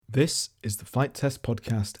This is the Flight Test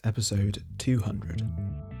Podcast, episode 200.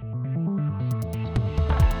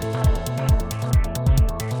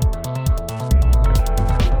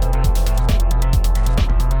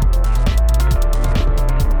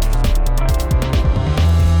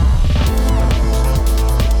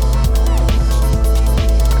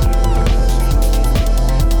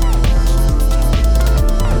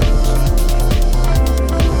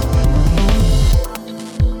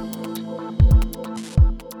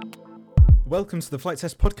 Welcome to the Flight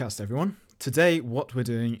Test Podcast, everyone. Today, what we're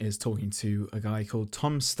doing is talking to a guy called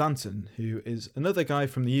Tom Stanton, who is another guy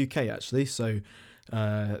from the UK, actually. So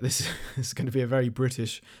this is going to be a very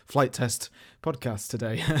British flight test podcast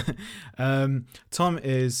today. Tom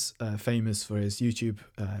is famous for his YouTube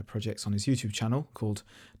projects on his YouTube channel called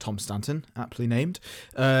Tom Stanton, aptly named,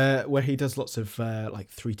 where he does lots of like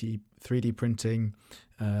 3D printing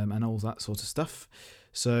and all that sort of stuff.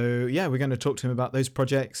 So yeah, we're going to talk to him about those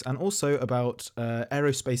projects and also about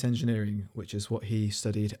aerospace engineering, which is what he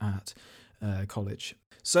studied at college.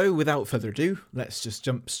 So without further ado, let's just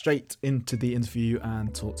jump straight into the interview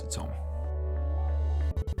and talk to Tom.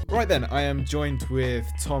 Right then, I am joined with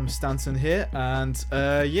Tom Stanton here, and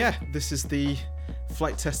this is the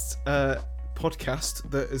Flight Test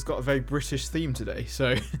podcast that has got a very British theme today.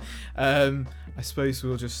 So I suppose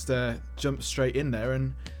we'll just jump straight in there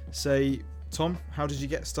and say, Tom, how did you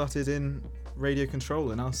get started in radio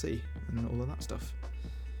control and RC and all of that stuff?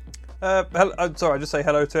 I'm sorry, I just say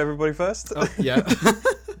hello to everybody first. Oh, yeah.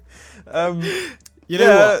 You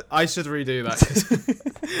know what? I should redo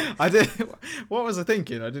that. I did. What was I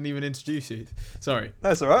thinking? I didn't even introduce you. Sorry.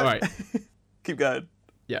 That's all right. All right. Keep going.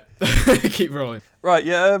 Yeah. Keep rolling. Right.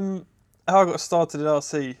 Yeah. How I got started in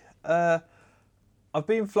RC. I've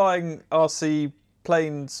been flying RC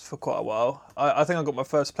planes for quite a while. I think I got my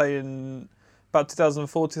first plane in about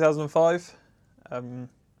 2004, 2005. And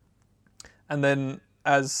then,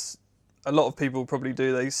 as a lot of people probably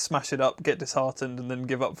do, they smash it up, get disheartened, and then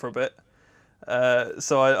give up for a bit.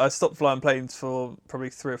 So I stopped flying planes for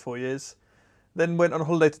probably 3 or 4 years. Then went on a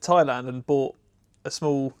holiday to Thailand and bought a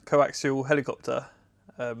small coaxial helicopter.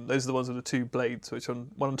 Those are the ones with the two blades, which are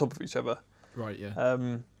one on top of each other. Right, yeah.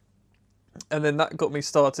 And then that got me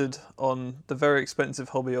started on the very expensive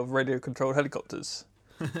hobby of radio-controlled helicopters.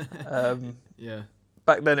 Yeah.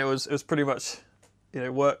 Back then it was pretty much,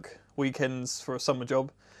 work weekends for a summer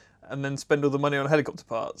job, and then spend all the money on helicopter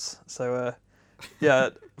parts. So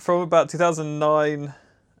from about 2009,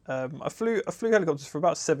 I flew helicopters for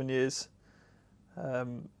about 7 years,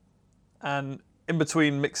 and in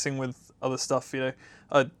between mixing with other stuff,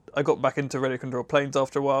 I got back into radio-controlled planes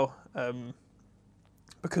after a while.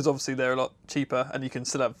 Because obviously they're a lot cheaper and you can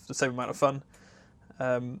still have the same amount of fun.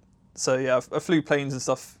 I flew planes and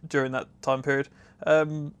stuff during that time period.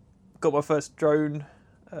 Got my first drone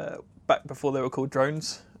back before they were called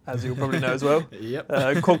drones, as you'll probably know as well. Yep.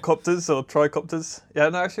 Quadcopters or tricopters. Yeah,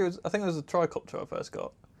 no, actually, I think it was a tricopter I first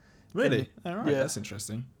got. Really? All right, yeah. That's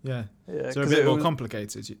interesting. Yeah. Yeah, so they're a bit more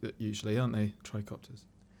complicated usually, aren't they, tricopters?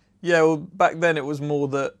 Yeah, well, back then it was more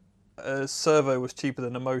that a servo was cheaper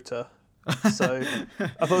than a motor. So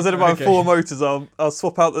I thought instead of buying 4 motors, I'll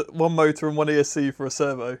swap out one motor and one ESC for a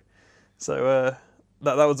servo. So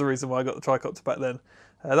that was the reason why I got the tricopter back then.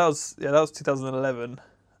 That was 2011.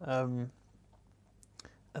 And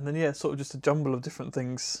then sort of just a jumble of different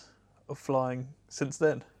things of flying since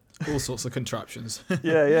then. All sorts of contraptions.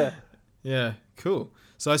 Yeah. Yeah, cool.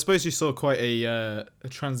 So I suppose you saw quite a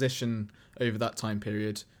transition over that time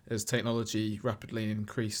period as technology rapidly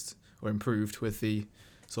increased or improved with the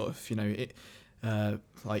sort of,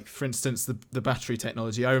 like for instance, the battery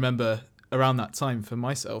technology. I remember around that time for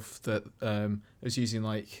myself that I was using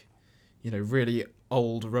really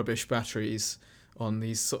old rubbish batteries on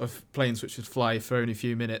these sort of planes which would fly for only a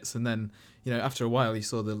few minutes, and then after a while you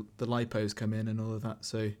saw the lipos come in and all of that.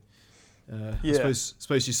 So I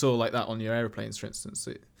suppose you saw like that on your aeroplanes, for instance.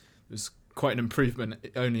 It was quite an improvement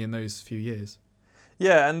only in those few years.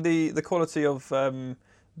 Yeah, and the quality of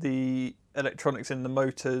the electronics in the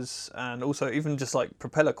motors, and also even just like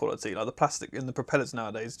propeller quality, like the plastic in the propellers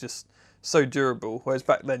nowadays, just so durable. Whereas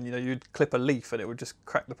back then, you'd clip a leaf and it would just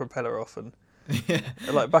crack the propeller off. And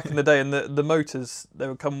like back in the day, and the motors, they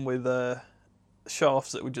would come with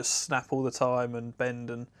shafts that would just snap all the time and bend.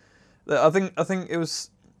 And I think it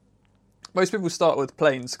was, most people start with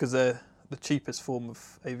planes because they're the cheapest form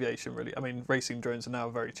of aviation, really. I mean, racing drones are now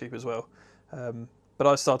very cheap as well. But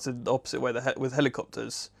I started the opposite way with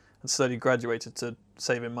helicopters and slowly graduated to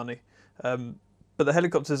saving money. But the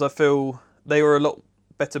helicopters, I feel, they were a lot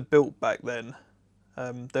better built back then.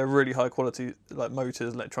 They're really high quality, like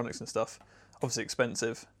motors, electronics and stuff. Obviously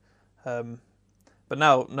expensive. But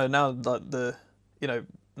now, no, now like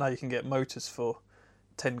now you can get motors for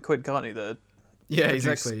 £10, can't you? That Yeah, produce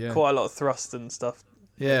exactly. Yeah. quite a lot of thrust and stuff.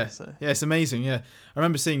 Yeah, So. yeah, it's amazing. Yeah, I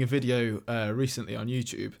remember seeing a video recently on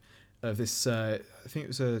YouTube of this. I think it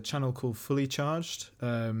was a channel called Fully Charged.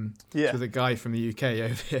 It's with a guy from the UK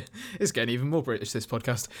over here. It's getting even more British, this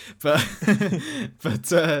podcast,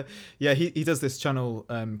 but yeah, he does this channel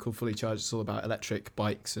called Fully Charged. It's all about electric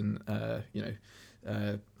bikes and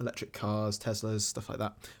electric cars, Teslas, stuff like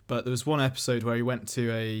that. But there was one episode where he went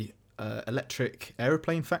to a electric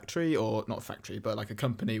aeroplane factory, or not factory, but like a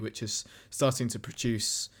company which is starting to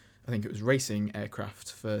produce, I think it was racing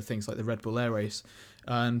aircraft for things like the Red Bull Air Race.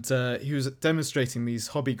 And he was demonstrating these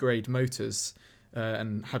hobby grade motors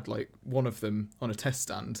and had like one of them on a test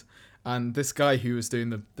stand. And this guy who was doing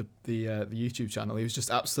the YouTube channel, he was just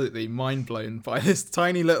absolutely mind blown by this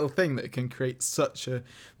tiny little thing that can create such a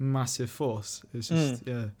massive force. It's just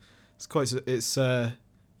you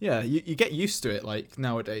get used to it. Like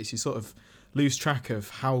nowadays, you sort of lose track of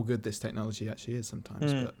how good this technology actually is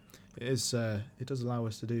sometimes. But it does allow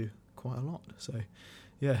us to do quite a lot. So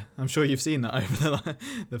yeah, I'm sure you've seen that over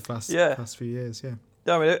the past few years. Yeah.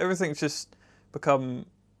 Yeah, I mean everything's just become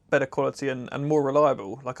better quality and more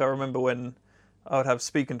reliable. Like I remember when I would have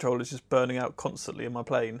speed controllers just burning out constantly in my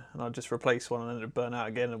plane, and I'd just replace one and then it'd burn out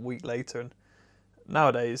again a week later. And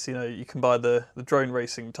nowadays, you can buy the drone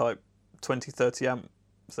racing type 20-30 amp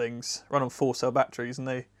things, run on 4-cell batteries,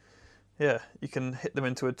 and you can hit them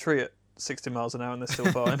into a tree at 60 miles an hour and they're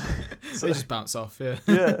still fine. So they just bounce off. Yeah.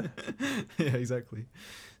 Yeah. Yeah, exactly.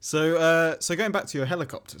 So going back to your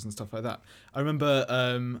helicopters and stuff like that, I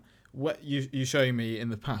remember what you showing me in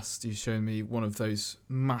the past. You showing me one of those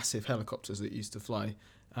massive helicopters that you used to fly,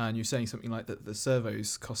 and you're saying something like that the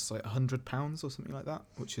servos cost like £100 or something like that,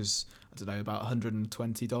 which is, I don't know, about $120,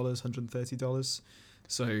 $130.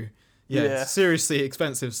 So yeah, seriously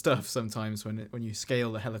expensive stuff sometimes when you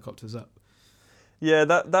scale the helicopters up. Yeah,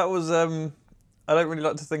 that was I don't really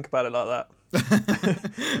like to think about it like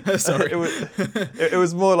that. Sorry. it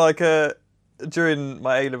was more like during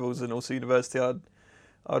my A-levels and also university,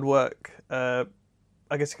 I'd work I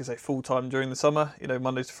guess you could say full time during the summer,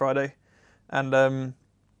 Monday to Friday, and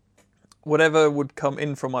whatever would come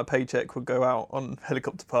in from my paycheck would go out on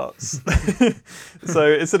helicopter parts.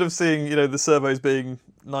 So instead of seeing the servos being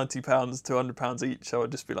 £90 to £100 each, I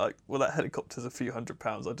would just be like, well, that helicopter's a few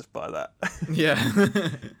 £100, I'll just buy that. Yeah.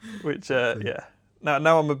 Which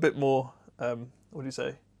now I'm a bit more what do you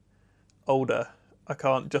say, older. I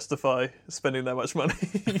can't justify spending that much money.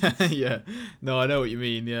 Yeah, no, I know what you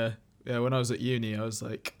mean. Yeah. When I was at uni, I was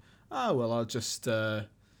like, I'll just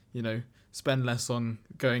spend less on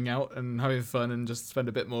going out and having fun and just spend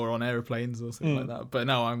a bit more on aeroplanes or something like that. But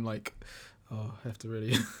now I'm like, I have to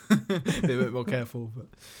really be a bit more careful. But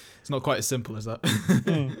it's not quite as simple as that.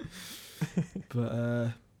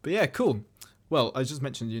 But yeah, cool. Well, I just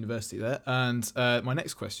mentioned university there, and my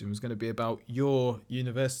next question was going to be about your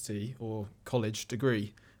university or college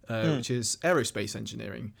degree, which is aerospace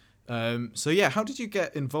engineering. So yeah, how did you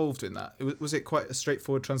get involved in that? Was it quite a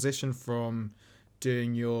straightforward transition from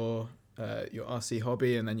doing your RC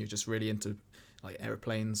hobby and then you're just really into like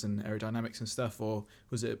airplanes and aerodynamics and stuff, or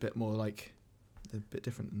was it a bit more like a bit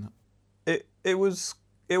different than that? It was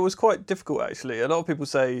quite difficult actually. A lot of people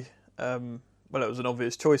say it was an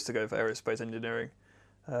obvious choice to go for aerospace engineering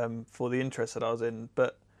for the interest that I was in,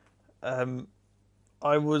 but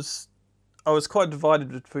I was quite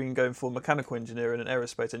divided between going for mechanical engineering and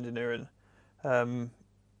aerospace engineering.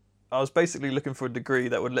 I was basically looking for a degree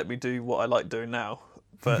that would let me do what I like doing now,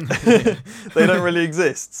 but they don't really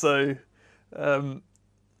exist. So no,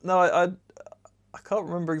 I can't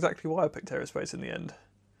remember exactly why I picked aerospace in the end.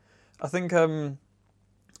 I think it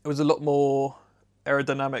was a lot more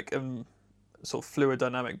aerodynamic and sort of fluid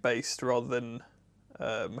dynamic based rather than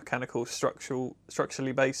mechanical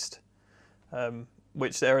structurally based,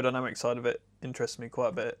 which the aerodynamic side of it interests me quite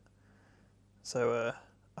a bit. So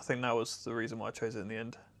I think that was the reason why I chose it in the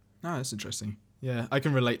end. Oh, that's interesting. Yeah, I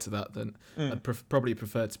can relate to that then. I'd probably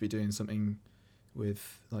prefer to be doing something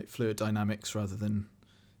with like fluid dynamics rather than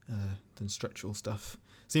structural stuff.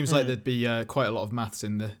 Seems like there'd be quite a lot of maths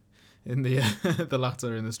in the the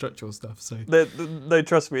latter, in the structural stuff. So they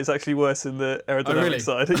trust me, it's actually worse in the aerodynamic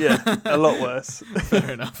side. Yeah, a lot worse.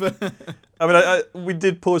 Fair enough. I mean, we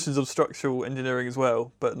did portions of structural engineering as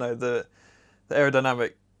well, but no, the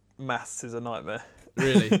aerodynamic maths is a nightmare.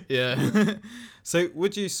 Really? Yeah. So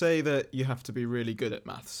would you say that you have to be really good at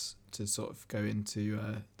maths to sort of go into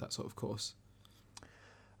that sort of course?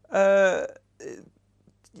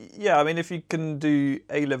 Yeah, I mean, if you can do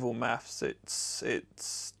A-level maths,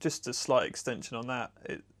 it's just a slight extension on that.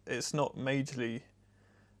 It's not majorly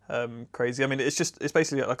crazy. I mean, it's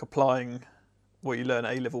basically like applying what you learn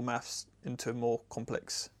at A-level maths into more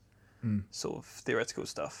complex sort of theoretical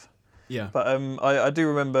stuff. Yeah. But I do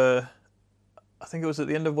remember, I think it was at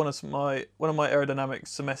the end of one of my aerodynamics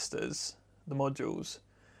semesters, the modules.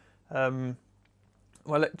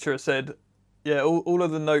 My lecturer said, "Yeah, all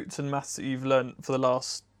of the notes and maths that you've learnt for the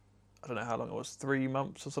last, I don't know how long it was, 3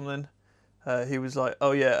 months or something." He was like,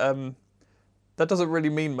 "Oh yeah, that doesn't really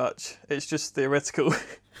mean much. It's just theoretical."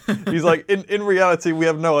 He's like, "In reality, we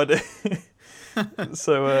have no idea."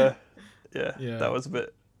 So yeah, that was a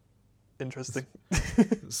bit interesting.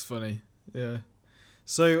 It's funny. Yeah.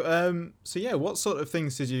 So yeah, what sort of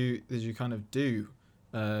things did you kind of do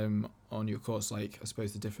on your course? Like, I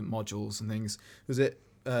suppose the different modules and things. Was it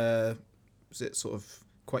sort of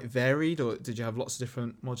quite varied, or did you have lots of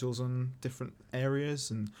different modules on different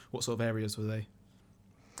areas? And what sort of areas were they?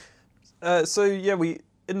 So yeah, we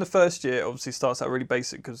in the first year obviously starts out really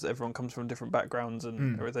basic because everyone comes from different backgrounds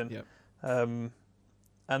and everything. Yep.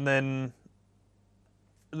 And then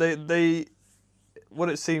they what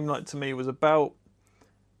it seemed like to me was about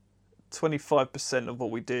 25% of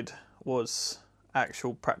what we did was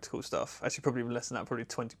actual practical stuff. Actually, probably even less than that, probably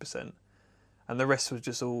 20%. And the rest was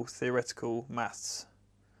just all theoretical maths,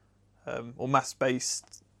 or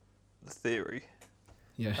maths-based theory.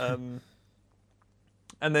 Yeah.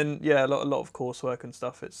 And then yeah, a lot of coursework and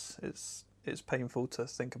stuff. It's painful to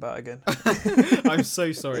think about again. I'm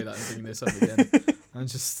so sorry that I'm bringing this up again. I'm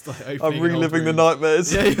just like opening. I'm reliving the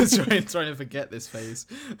nightmares. Yeah, you're trying to forget this phase.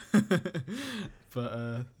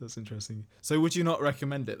 But that's interesting. So would you not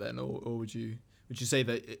recommend it then, or would you say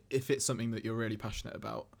that if it's something that you're really passionate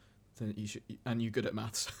about, then you should, and you're good at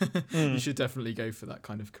maths, you should definitely go for that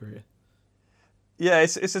kind of career? Yeah,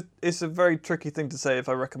 it's a very tricky thing to say if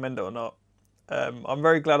I recommend it or not. I'm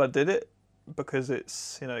very glad I did it because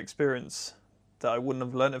it's experience that I wouldn't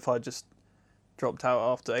have learned if I just dropped out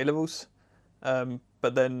after A-levels.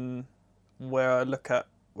 But then where I look at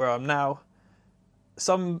where I'm now,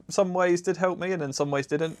 some ways did help me and then some ways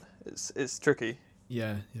didn't. It's tricky.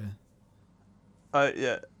 Yeah.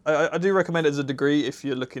 I do recommend it as a degree if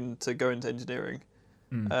you're looking to go into engineering,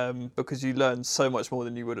 because you learn so much more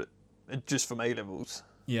than you would just from A-levels.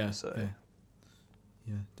 Yeah. So.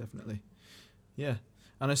 Yeah, definitely. Yeah.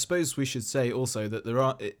 And I suppose we should say also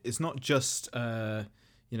that it's not just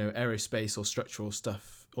aerospace or structural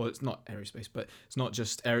stuff, or it's not aerospace, but it's not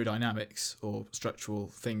just aerodynamics or structural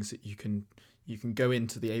things that you can go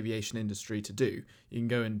into the aviation industry to do. You can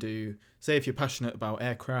go and do, say, if you're passionate about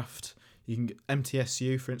aircraft, you can get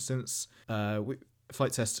MTSU, for instance.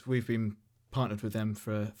 Flight Test, we've been partnered with them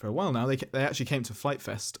for a while now. They actually came to Flight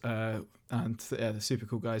Fest, and they're super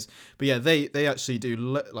cool guys. But yeah, they actually do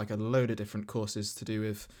like a load of different courses to do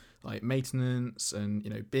with like maintenance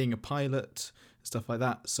and being a pilot, stuff like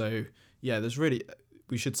that. So yeah,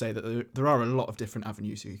 we should say that there are a lot of different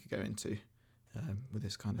avenues you could go into with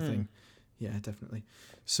this kind of thing. Yeah, definitely.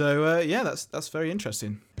 So yeah, that's very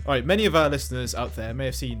interesting. All right, many of our listeners out there may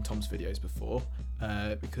have seen Tom's videos before,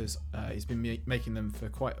 because he's been making them for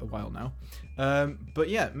quite a while now. But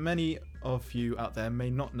yeah, many of you out there may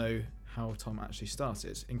not know how Tom actually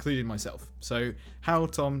started, including myself. So how,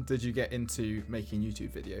 Tom, did you get into making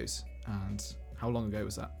YouTube videos, and how long ago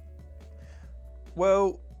was that?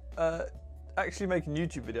 Well, actually making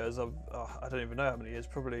YouTube videos, I don't even know how many years,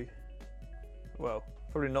 probably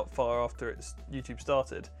not far after YouTube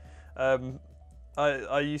started.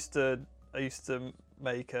 I used to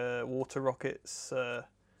make water rockets,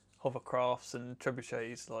 hovercrafts and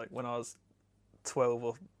trebuchets like when I was 12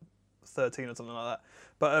 or 13 or something like that.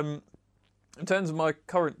 But in terms of my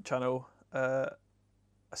current channel, I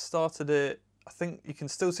started it, I think you can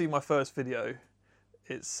still see my first video.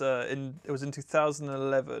 It was in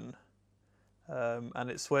 2011, and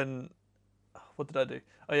it's when, what did I do?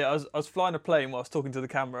 Oh yeah, I was flying a plane while I was talking to the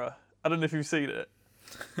camera. I don't know if you've seen it.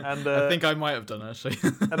 And I think I might have done, actually.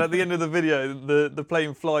 And at the end of the video, the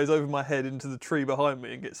plane flies over my head into the tree behind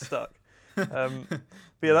me and gets stuck. But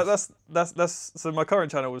yeah, that's so my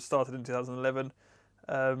current channel was started in 2011.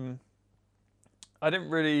 I didn't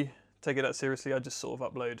really take it that seriously. I just sort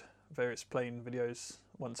of upload various plane videos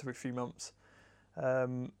once every few months.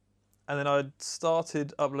 And then I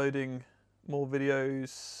started uploading more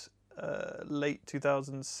videos late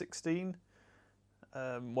 2016,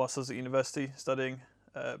 whilst I was at university studying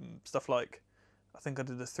stuff like, I think I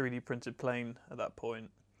did a 3D printed plane at that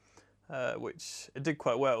point, which it did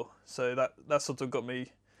quite well. So that sort of got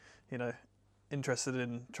me, interested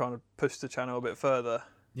in trying to push the channel a bit further.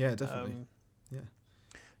 Yeah, definitely. Yeah.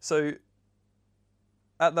 So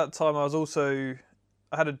at that time, I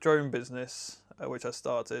had a drone business which I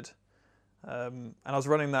started, and I was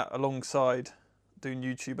running that alongside doing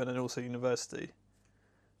YouTube and then also university.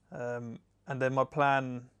 And then my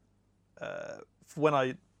plan for when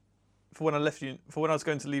I was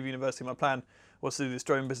going to leave university, my plan was to do this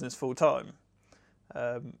drone business full time.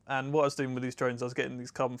 And what I was doing with these drones, I was getting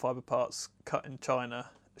these carbon fibre parts cut in China,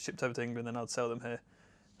 shipped over to England, and I'd sell them here.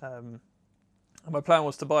 And my plan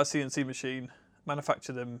was to buy a CNC machine,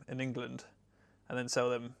 manufacture them in England, and then sell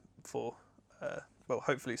them for,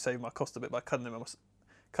 hopefully save my cost a bit by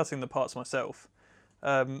cutting the parts myself.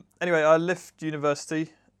 Anyway, I left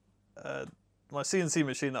university. My CNC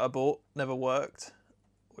machine that I bought never worked,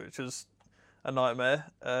 which was a nightmare.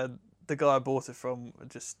 The guy I bought it from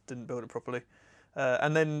just didn't build it properly.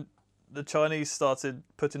 And then the Chinese started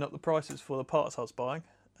putting up the prices for the parts I was buying.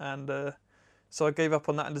 And so I gave up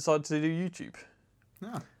on that and decided to do YouTube.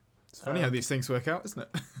 Yeah, it's funny how these things work out, isn't it?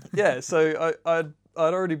 Yeah, so I'd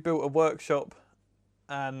already built a workshop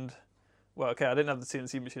and, I didn't have the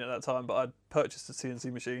CNC machine at that time, but I'd purchased a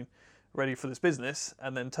CNC machine ready for this business.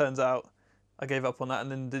 And then turns out I gave up on that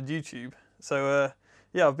and then did YouTube. So,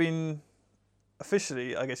 I've been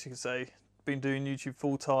officially, I guess you could say, been doing YouTube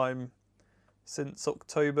full time since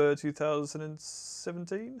October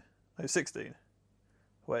 2017? No, 16.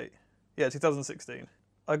 Wait. Yeah, 2016.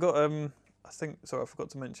 I got, I forgot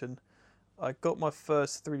to mention, I got my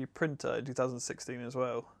first 3D printer in 2016 as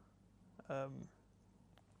well.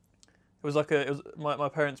 My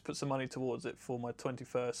parents put some money towards it for my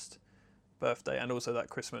 21st birthday and also that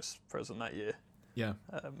Christmas present that year. Yeah.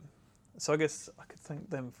 So I guess I could thank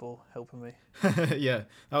them for helping me. Yeah,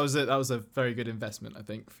 that was a very good investment, I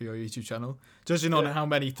think, for your YouTube channel. Judging on how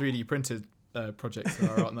many 3D printed projects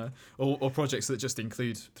there are out there, or projects that just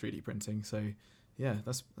include 3D printing. So, yeah,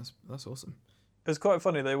 that's awesome. It was quite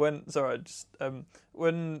funny. They went.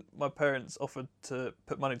 When my parents offered to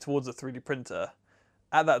put money towards a 3D printer,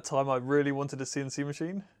 at that time I really wanted a CNC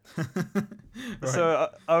machine. Right. So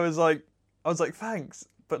I was like, thanks.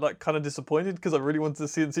 But like kind of disappointed because I really wanted a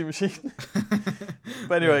CNC machine.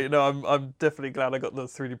 But anyway, I'm definitely glad I got the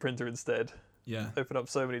 3D printer instead. Yeah. Opened up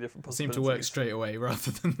so many different possibilities. Seemed to work straight away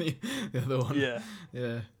rather than the other one. Yeah.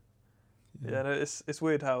 Yeah. Yeah, no, it's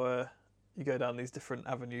weird how you go down these different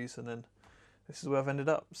avenues and then this is where I've ended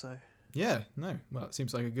up, so. Yeah, no. Well, it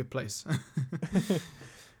seems like a good place.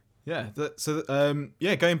 Yeah.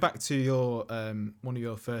 Going back to your one of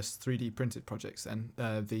your first 3D printed projects then,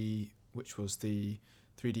 which was the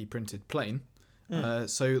 3D printed plane.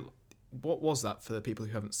 So what was that for the people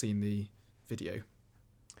who haven't seen the video?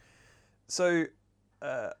 So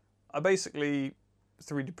I basically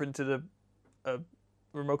 3D printed a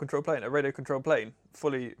remote control plane, a radio control plane,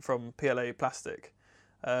 fully from PLA plastic.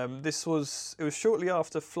 It was shortly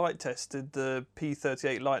after Flight Test did the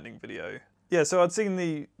P-38 Lightning video. Yeah, so I'd seen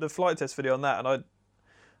the Flight Test video on that, and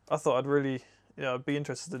I thought I'd really, I'd be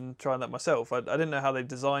interested in trying that myself. I didn't know how they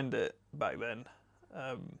designed it back then.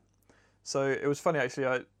 So it was funny actually.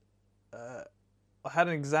 I had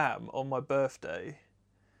an exam on my birthday,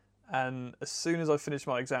 and as soon as I finished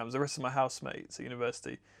my exams, the rest of my housemates at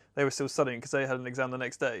university, they were still studying because they had an exam the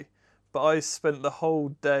next day. But I spent the whole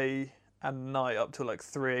day and night up till like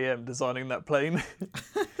 3 a.m. designing that plane.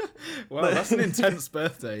 Wow, that's an intense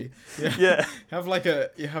birthday. Yeah.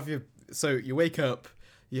 So you wake up,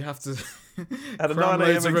 you have to at a cram 9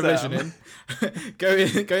 a.m. loads of exam.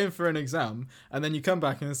 revision in, go in for an exam, and then you come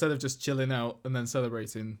back and instead of just chilling out and then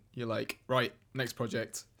celebrating, you're like, right, next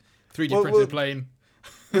project, 3D printed plane.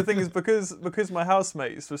 The thing is, because my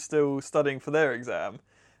housemates were still studying for their exam,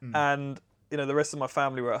 and the rest of my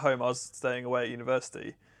family were at home, I was staying away at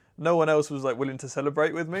university. No one else was like willing to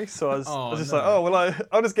celebrate with me, so I was just like,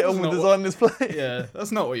 I'll just get on with designing this plane. Yeah,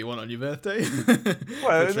 that's not what you want on your birthday.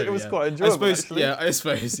 Well, it was quite enjoyable. I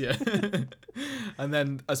suppose. And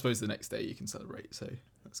then I suppose the next day you can celebrate, so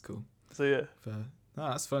that's cool. So yeah.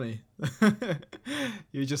 That's funny.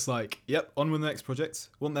 You're just like, yep, on with the next project.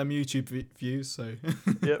 Want them YouTube views, so.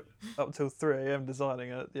 Yep, up till 3 a.m.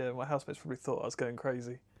 designing it. Yeah, my housemates probably thought I was going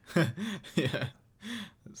crazy. Yeah,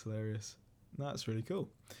 that's hilarious. That's really cool.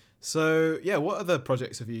 So yeah, what other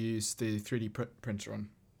projects have you used the 3D printer on?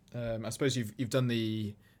 I suppose you've done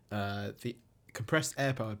the compressed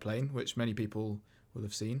air powered plane, which many people will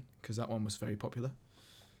have seen because that one was very popular.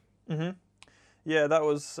 Mhm. Yeah, that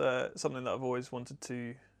was something that I've always wanted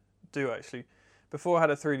to do actually. Before I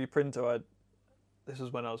had a 3D printer, this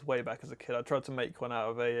was when I was way back as a kid. I tried to make one out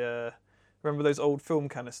of remember those old film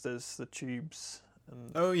canisters, the tubes?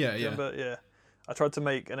 And, yeah. I tried to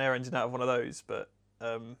make an air engine out of one of those, but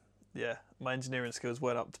my engineering skills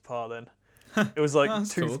weren't up to par then. It was like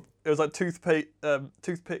That's cool. it was like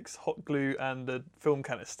toothpicks, hot glue, and a film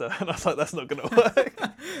canister, and I was like, that's not going to work.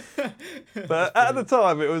 But at the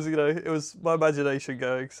time, it was it was my imagination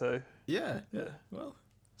going. So yeah. yeah, Well,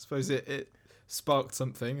 I suppose it sparked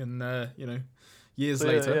something, and years So,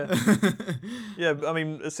 later. yeah. I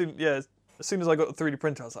mean, as soon as I got the 3D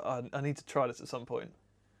printer, I was like, I need to try this at some point.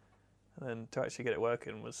 And then to actually get it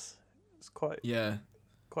working was quite Yeah.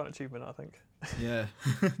 quite an achievement, I think. Yeah,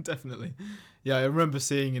 definitely. Yeah, I remember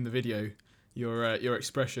seeing in the video your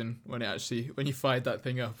expression when you fired that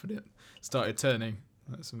thing up and it started turning.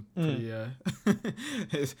 That's some pretty.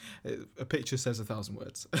 A picture says 1,000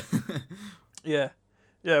 words. Yeah.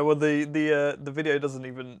 Well, the video doesn't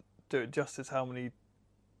even do it justice how many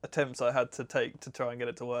attempts I had to take to try and get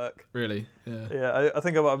it to work. Really? Yeah. Yeah, I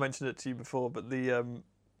think I might have mentioned it to you before, but the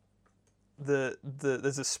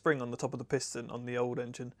there's a spring on the top of the piston on the old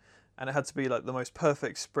engine, and it had to be like the most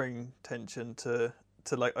perfect spring tension to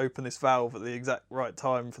like open this valve at the exact right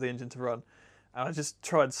time for the engine to run. And I just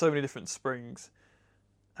tried so many different springs,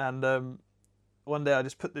 and one day I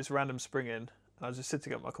just put this random spring in, and I was just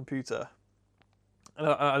sitting at my computer, and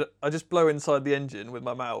I just blow inside the engine with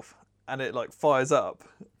my mouth, and it like fires up,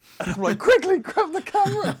 and I'm like, quickly grab the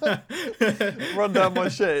camera, run down my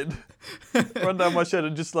shed,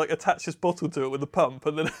 and just like attach this bottle to it with a pump,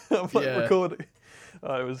 and then I'm like recording.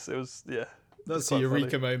 It was yeah. That's a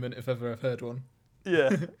eureka moment if ever I've heard one.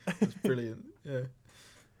 Yeah. That's brilliant. Yeah.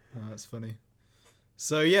 Oh, that's funny.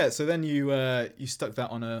 So then you stuck that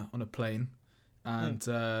on a plane, and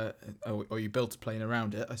or you built a plane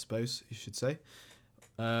around it, I suppose you should say.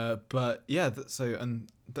 But yeah,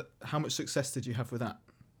 how much success did you have with that?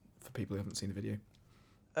 For people who haven't seen the video.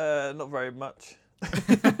 Not very much.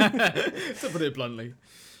 To put it bluntly.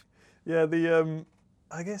 Yeah,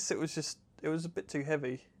 I guess it was a bit too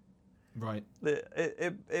heavy. Right.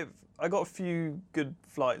 I got a few good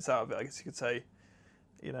flights out of it, I guess you could say.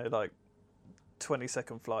 Like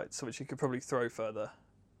 20-second flights, which you could probably throw further.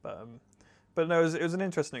 But no, it was an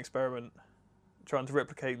interesting experiment, trying to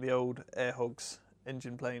replicate the old Air Hogs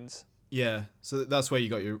engine planes. Yeah, so that's where you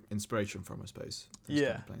got your inspiration from, I suppose. Yeah.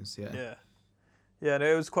 Kind of planes. Yeah. Yeah, no,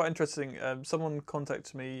 it was quite interesting. Someone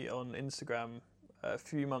contacted me on Instagram a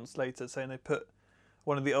few months later saying they put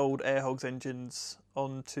one of the old Air Hogs engines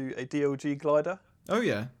onto a DLG glider. Oh,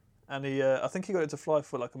 yeah. And I think he got it to fly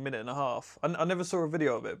for like a minute and a half. I never saw a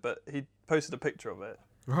video of it, but he posted a picture of it.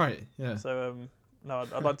 Right, yeah. So, no,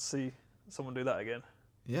 I'd like to see someone do that again.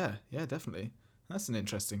 Yeah, definitely. That's an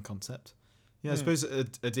interesting concept. Yeah, I suppose a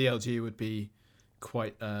DLG would be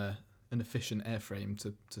quite an efficient airframe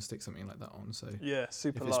to stick something like that on. So yeah,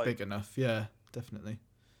 super if it's light. big enough, yeah, definitely.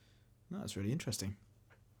 No, that's really interesting.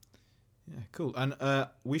 Yeah, cool. And I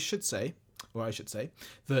should say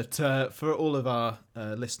that for all of our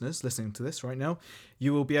listeners listening to this right now,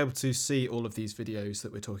 you will be able to see all of these videos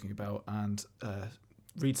that we're talking about and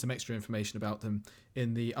read some extra information about them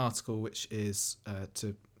in the article, which is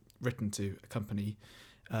written to accompany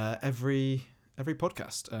every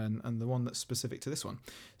podcast and the one that's specific to this one.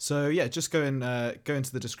 So yeah, just go into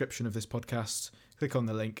the description of this podcast, click on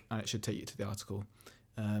the link, and it should take you to the article,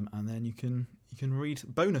 and then you can read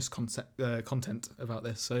bonus content about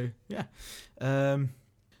this. So yeah,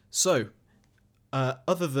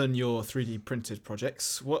 other than your 3D printed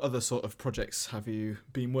projects, what other sort of projects have you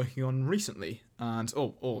been working on recently? And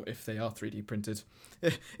or if they are 3D printed,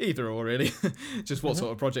 either or really, just what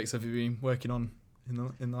sort of projects have you been working on in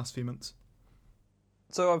the last few months?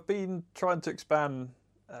 So I've been trying to expand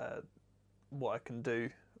what I can do,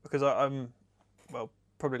 because I'm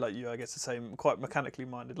probably like you, I guess the same, quite mechanically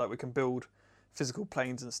minded. Like we can build physical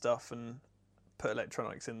planes and stuff and put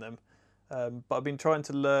electronics in them. But I've been trying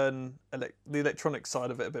to learn the electronic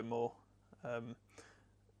side of it a bit more.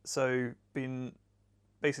 So been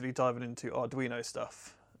basically diving into Arduino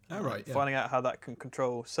stuff. Oh, right, yeah. Finding out how that can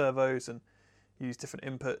control servos and use different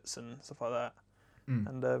inputs and stuff like that.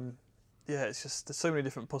 And yeah, it's just there's so many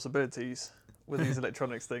different possibilities with these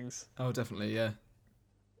electronics things. Oh, definitely, yeah.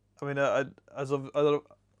 I mean,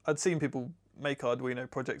 I'd seen people make Arduino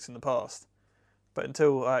projects in the past, but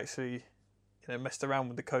until I actually messed around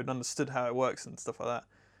with the code and understood how it works and stuff like that,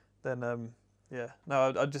 then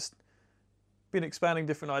I've just been expanding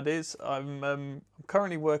different ideas. I'm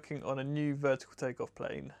currently working on a new vertical takeoff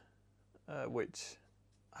plane, which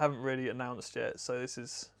I haven't really announced yet. So this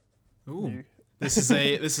is new. This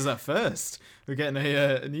is our first. We're getting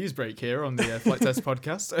a news break here on the Flight Test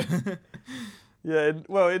podcast. Yeah,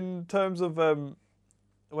 in terms of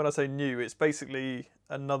when I say new, it's basically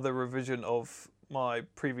another revision of my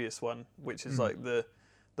previous one, which is like the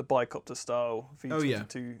bicopter style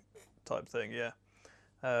V22 type thing. Yeah,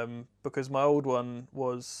 because my old one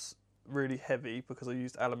was really heavy because I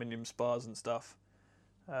used aluminium spars and stuff.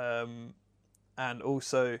 And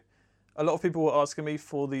also, a lot of people were asking me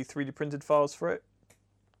for the 3D printed files for it.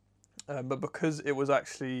 But because it was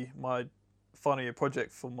actually my final year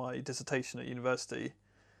project for my dissertation at university,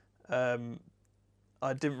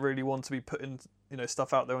 I didn't really want to be putting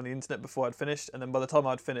stuff out there on the internet before I'd finished, and then by the time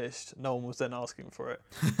I'd finished, no one was then asking for it.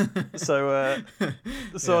 So Yeah.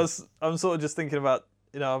 I'm sort of just thinking about,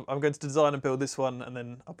 I'm going to design and build this one, and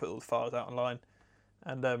then I'll put all the files out online,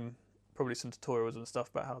 and probably some tutorials and stuff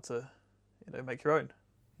about how to make your own.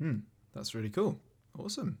 That's really cool.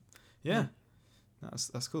 Awesome. Yeah.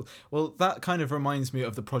 That's cool. Well, that kind of reminds me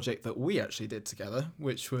of the project that we actually did together,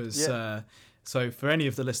 which was so for any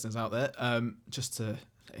of the listeners out there, just to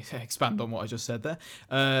expand on what I just said there,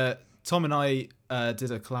 Tom and I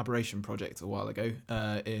did a collaboration project a while ago,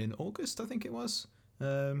 in August, I think it was.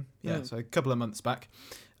 So a couple of months back,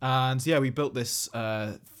 and we built this.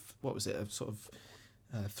 What was it? A sort of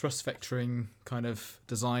thrust vectoring kind of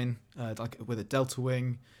design, like with a delta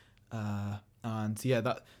wing. And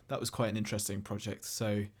that was quite an interesting project.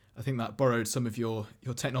 So I think that borrowed some of your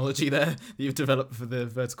technology there that you've developed for the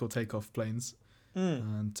vertical takeoff planes.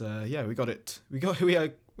 And we got it.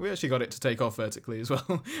 We actually got it to take off vertically as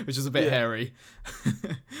well, which is a bit hairy.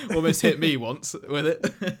 Almost hit me once with it.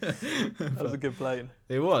 That was a good plane.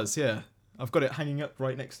 It was, yeah. I've got it hanging up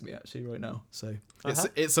right next to me actually right now. So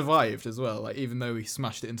it survived as well. Like even though we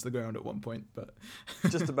smashed it into the ground at one point, but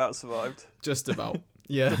just about survived. Just about.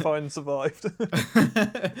 Yeah. Define survived.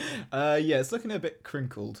 It's looking a bit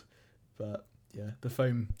crinkled, but the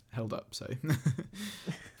foam held up. So,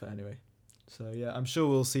 but anyway, I'm sure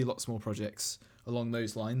we'll see lots more projects along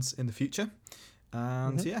those lines in the future,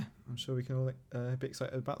 and I'm sure we can all be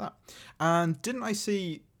excited about that. And didn't I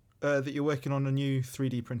see that you're working on a new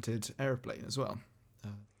 3D printed aeroplane as well?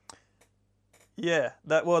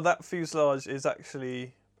 That fuselage is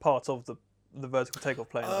actually part of the vertical takeoff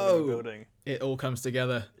plane that we're building. It all comes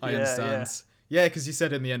together. I understand. Yeah, because you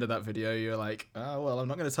said in the end of that video, you're like, I'm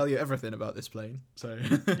not going to tell you everything about this plane. So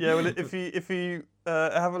if you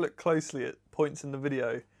have a look closely at points in the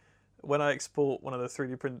video, when I export one of the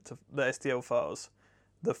 3D print the STL files,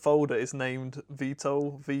 the folder is named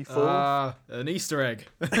VTOL V4. An Easter egg.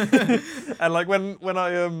 And like when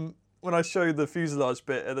I show the fuselage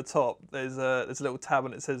bit at the top, there's a little tab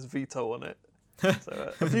and it says VTOL on it.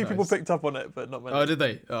 So a few people picked up on it, but not many. Oh, did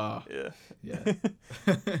they? Oh, yeah.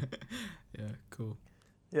 Yeah, cool.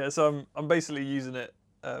 Yeah, so I'm basically using it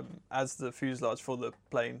as the fuselage for the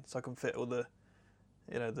plane, so I can fit all the,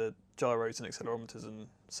 the gyros and accelerometers and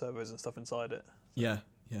servos and stuff inside it. Yeah.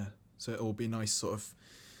 So it'll be nice sort of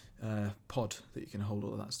pod that you can hold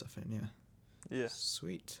all of that stuff in. Yeah. Yeah.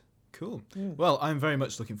 Sweet. Cool. Well, I'm very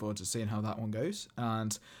much looking forward to seeing how that one goes,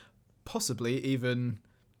 and possibly even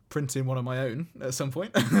printing one of my own at some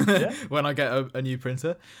point when I get a new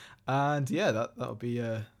printer. And that'll be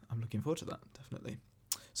I'm looking forward to that, definitely.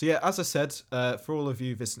 So as I said, for all of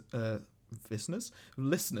you listeners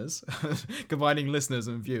combining listeners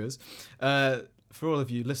and viewers, for all of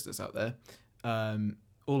you listeners out there,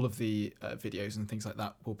 all of the videos and things like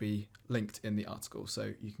that will be linked in the article,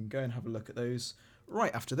 so you can go and have a look at those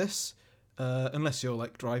right after this, unless you're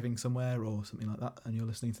like driving somewhere or something like that and you're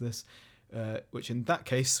listening to this, which in that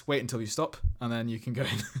case, wait until you stop and then you can go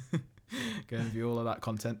and view all of that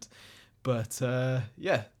content. But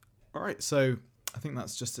all right, so I think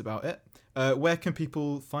that's just about it. Where can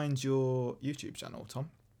people find your YouTube channel, Tom?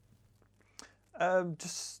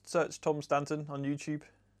 Just search Tom Stanton on YouTube,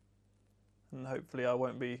 and hopefully I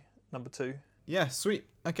won't be number 2. Yeah, sweet.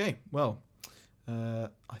 Okay, well, I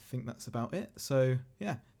think that's about it. So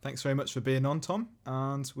thanks very much for being on, Tom,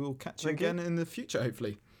 and we'll catch you again in the future,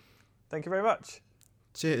 hopefully. Thank you very much.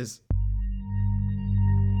 Cheers.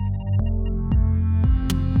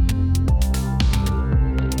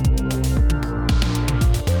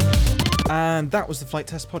 And that was the Flight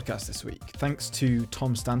Test podcast this week. Thanks to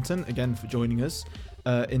Tom Stanton again for joining us.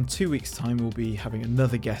 In 2 weeks' time, we'll be having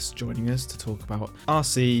another guest joining us to talk about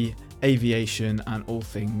RC, aviation, and all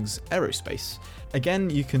things aerospace. Again,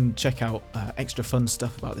 you can check out extra fun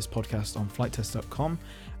stuff about this podcast on flighttest.com,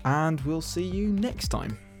 and we'll see you next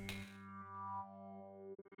time.